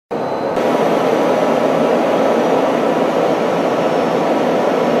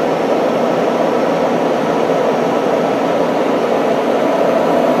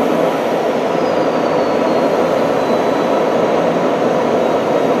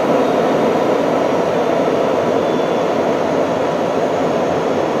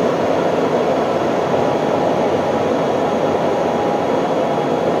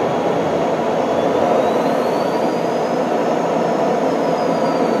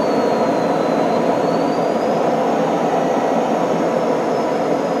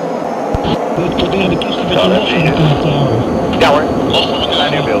proberen de kist een beetje los te houden. Ja hoor,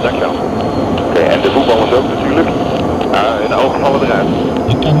 zijn nu in beeld, dankjewel. Oké, en de voetballers ook natuurlijk. In de ogen vallen eruit.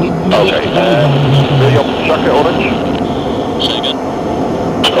 Je kan niet meer wil je op de zakken, Orange? Zeker.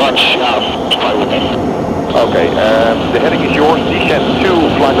 Orange, ja, fine with me. Oké, the heading is yours, descent to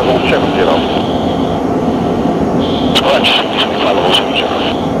flight level 70. Orange, flight level 70.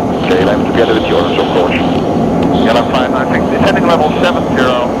 Okay, I'm together with yours, of course. Yellow 596, descending level 70,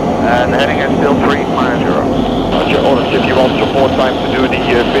 and heading is still 350. Roger, Orange, if you want some more time to do the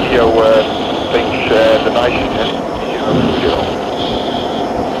video things, the nice and 0.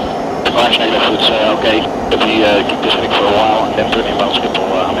 Orange negative, it's okay. If we keep this heading for a while and then turning around Schiphol,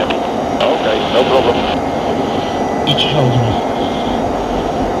 I'm happy. Okay, no problem. Ietsje hoger nog.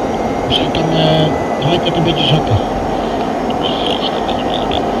 Dus ik kan gelijk een beetje zakken.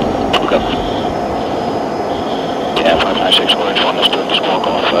 Okay. Yeah, 596 Orange 1 is the squawk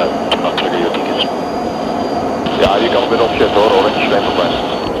off, do not trigger your tickets. Ja, je kan het weer opzetten hoor, Orange, geen probleem.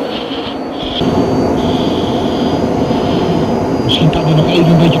 Misschien kan hij nog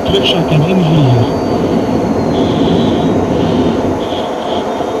even een beetje terugzakken en invliegen.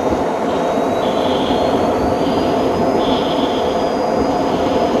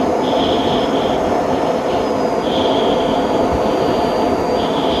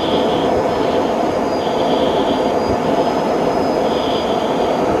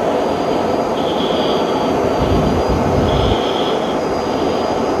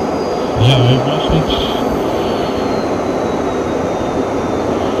 Ja, ik was niks.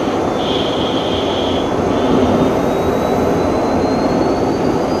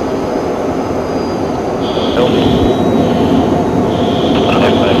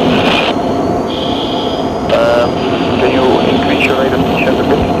 Can you increase your rate of descent a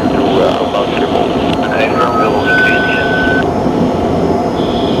bit due to outbound Schiphol? Even will increase descent.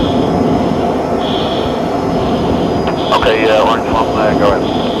 Okay, Orange 1, go ahead.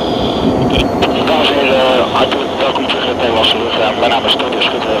 Dames en heren, hartelijk welkom terug in het Nederlandse luchtruim. Mijn naam is Tony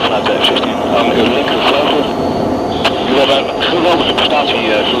Schutte vanuit de F16 aan uw linkervleugel. Jullie hebben een geweldige prestatie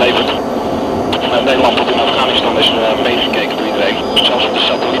geleverd. Vanuit Nederland tot in Afghanistan is meegekeken door iedereen. Zelfs op de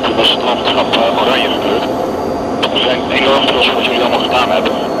satellieten was het landschap oranje gekleurd. We zijn enorm trots op wat jullie allemaal gedaan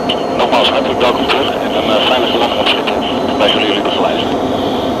hebben. Nogmaals, hartelijk welkom terug en een veilige landing op Schiphol. Wij zullen jullie begeleiden.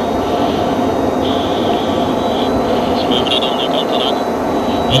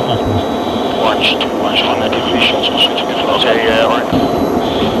 Ja, wacht maar. Orange 2, Orange 1, have you shots on switching information? Okay, Orange.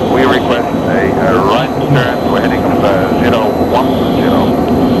 We request a right turn to a heading of 010.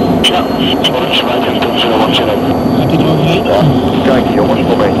 Ja, Orange right and 010. Gaat hij er overheen? Ja, kijk jongens,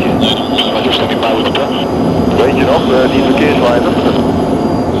 momentje. Wat is standing by with the plan? Weet je nog, die verkeersleider?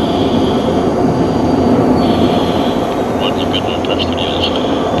 What you could request to the other side.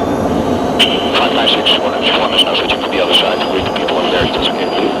 596 Orange 1 is now switching to the other side to greet the people over there. That's okay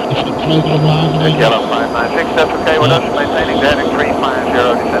with you? Even de vleugel omlaag. Yellow 596, that's okay with us. Maintaining the heading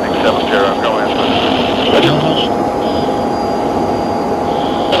 350, descending 70, go ahead. Ready?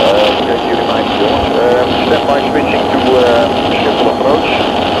 Okay, jullie mind jongens. Stand by switching to Schiphol approach.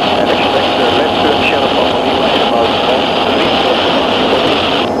 And expect left turn channel van the line about 3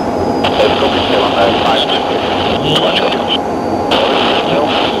 Even copy still on 596. Watch copy. Still?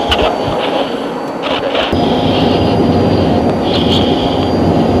 Ja.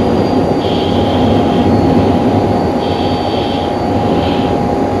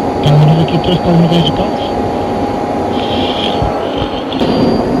 Kunnen we nog een keer terugkomen naar deze kant?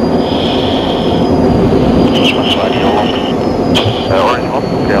 Orange 1,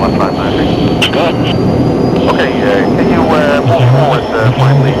 KLM 596. Good. Okay, can you move forward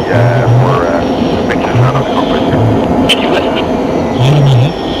finally for pictures out of the cockpit? You with it? Helemaal hè?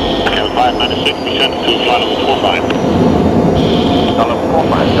 KLM 596, descend to flight level 45. KLM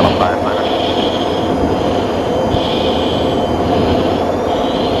 45, KLM 596.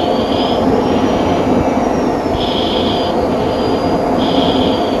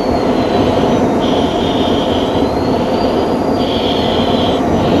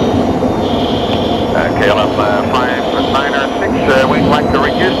 KLM 596, we'd like to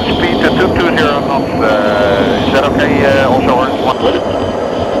reduce the speed to 220 knots. Is that okay? Also Orange 1 with it?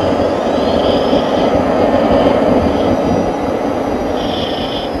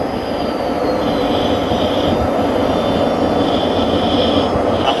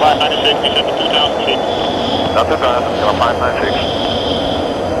 KLM 596, descend to 2000 feet. Not 2000, KLM 596.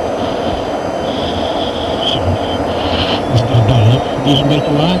 Zo. Dat is dichtbij, hè? Die is een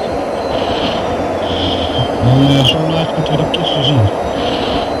beetje laag. Maar zo laag kunt u de kisten zien.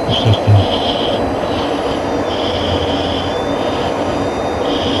 De 16.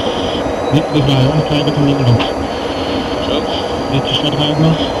 Niet te dichtbij hoor, dan krijg ik het hem niet meer op. Zo. Ietsjes verder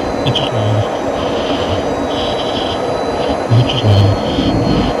nog. Ietsjes lager. Ietsjes lager.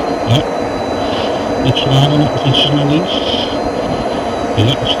 Ja. Iets lager of ietsjes naar links. Ja,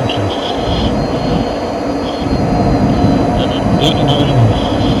 dat is goed zo. Ja, en nou weer omhoog.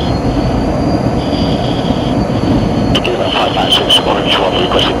 KLM 596, orange one,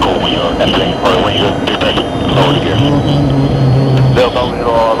 requesting call when you're entering or when you're prepared to lower the gear. Beeld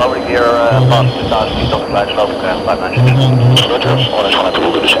lower gear, past 1000 feet of flight, slope 596. Roger, orange one,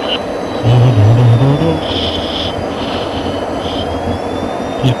 to the same.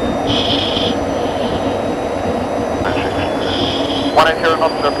 Ja. 180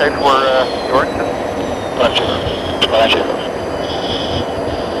 knots is okay for your engine? 180.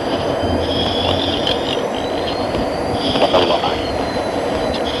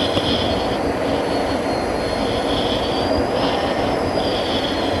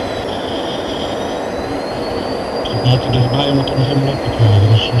 Ja, te dichtbij om het er nog helemaal op te krijgen,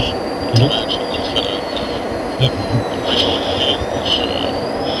 dus lukt. Ja.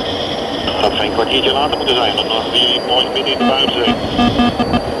 Dat geen kwartiertje later moeten zijn, dan lag die mooi midden in de buitenzee.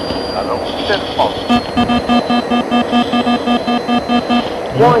 Ja, dat is niet spannend.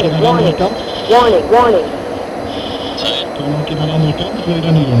 Warning, warning, Warning, warning. Kun je nog een keer naar de andere kant of wil je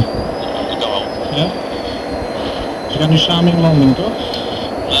dat niet doen? Ik kan wel. Ja? Ze gaan nu samen in landing, toch?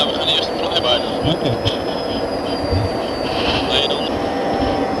 Nou, we gaan eerst een flyby doen. Oké. Nee, dan.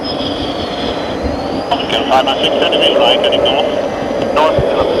 Ik kan 596 enemy right, kan ik nog? North,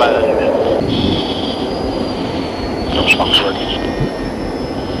 dat is bijna niet meer. Dat is makkelijk.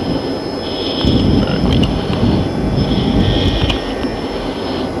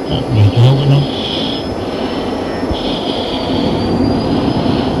 Ja, een beetje hoger nog.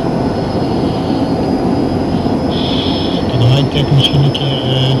 Kan de high-tech misschien een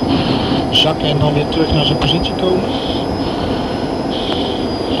keer zakken en dan weer terug naar zijn positie komen?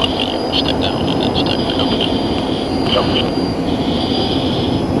 Step down and then step back up again.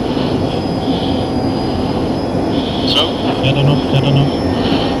 Zo. Verder nog, verder nog.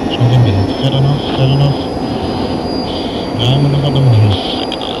 Zo in beeld. Verder nog, verder nog. Ja, hij moet nog wat naar beneden.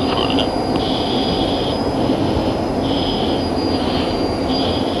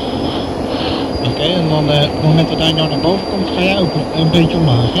 Oké, en dan op het moment dat hij nou naar boven komt, ga jij ook een beetje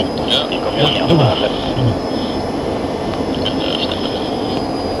omlaag, hè? Ja, die komt Ja, heel doe maar. omlaag. Doe maar.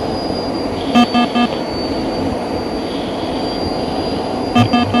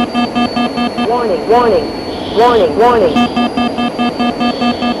 Warning, warning. Warning, warning.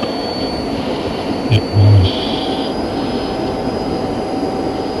 Ja, mooi.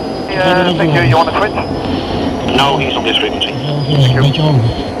 Thank you, you want to switch? No, he's on this frequency. Een beetje hoger.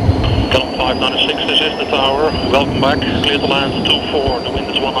 KLM 596, this is the tower. Welcome back. Clear to land 24. The wind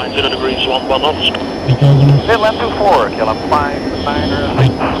is 190 degrees, 11 knots. Beetje hoger nog. Midland 24, KLM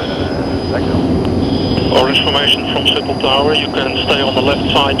 596. Thank you. Orange formation from Sippel Tower. You can stay on the left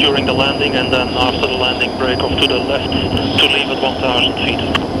side during the landing and then after the landing break off to the left to leave at 1000 feet.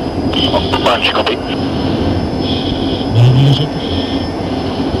 Orange, copy. Blijf hier zitten.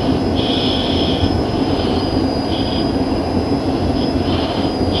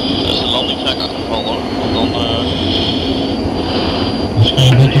 Dat is de landing vaak afgevallen hoor. Want dan Dan ga je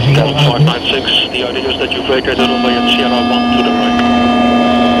een beetje KLM verder uit. 596, the idea is that you vacated runway at Sierra 1 to the right.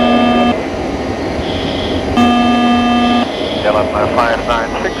 KLM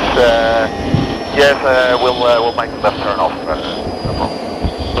 596, yes, we'll make the left turn off. No problem.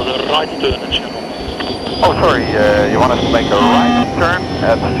 The right turn at Sierra 1. Oh, sorry, you want us to make a right turn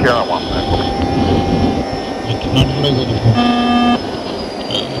at Sierra 1. Ik naar de vleugel ervoor.